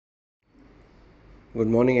Good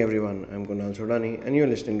morning, everyone. I'm Kunal Sodani, and you're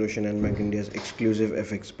listening to Shinhan Bank India's exclusive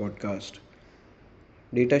FX podcast.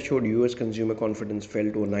 Data showed US consumer confidence fell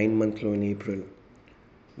to a 9 month low in April.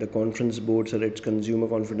 The conference board said its consumer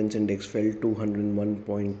confidence index fell to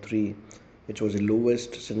 101.3, which was the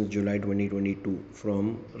lowest since July 2022,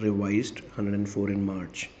 from revised 104 in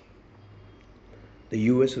March. The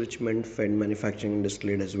US Richmond Fed manufacturing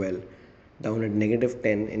displayed as well, down at negative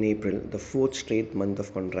 10 in April, the fourth straight month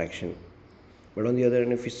of contraction. But on the other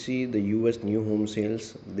hand, if you see the US new home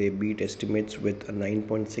sales, they beat estimates with a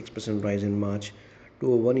 9.6% rise in March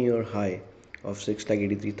to a 1 year high of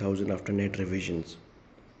 683,000 after net revisions.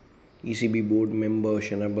 ECB board member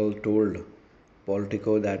Schnabel told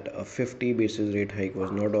Politico that a 50 basis rate hike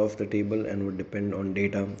was not off the table and would depend on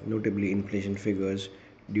data, notably inflation figures,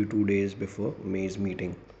 due 2 days before May's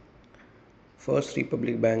meeting. First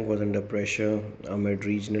Republic Bank was under pressure amid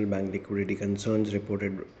regional bank liquidity concerns,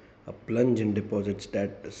 reported a plunge in deposits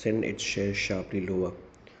that sent its shares sharply lower.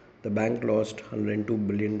 The bank lost $102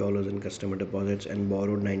 billion in customer deposits and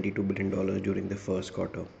borrowed $92 billion during the first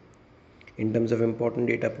quarter. In terms of important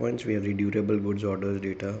data points, we have the durable goods orders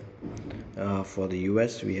data for the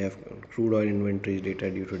US. We have crude oil inventories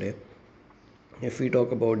data due today. If we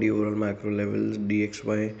talk about the overall macro levels,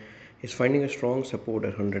 DXY is finding a strong support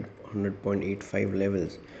at 100.85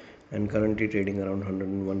 levels and currently trading around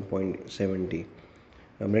 101.70.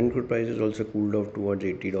 Brent crude prices also cooled off towards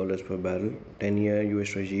 $80 per barrel. 10-year US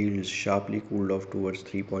Treasury yields sharply cooled off towards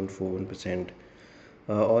 3.41%.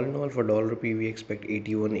 All in all, for dollar rupee, we expect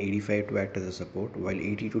 81.85 to act as a support, while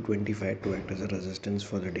 82.25 to act as a resistance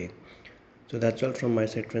for the day. So that's all from my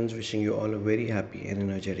side, friends. Wishing you all a very happy and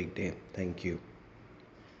energetic day. Thank you.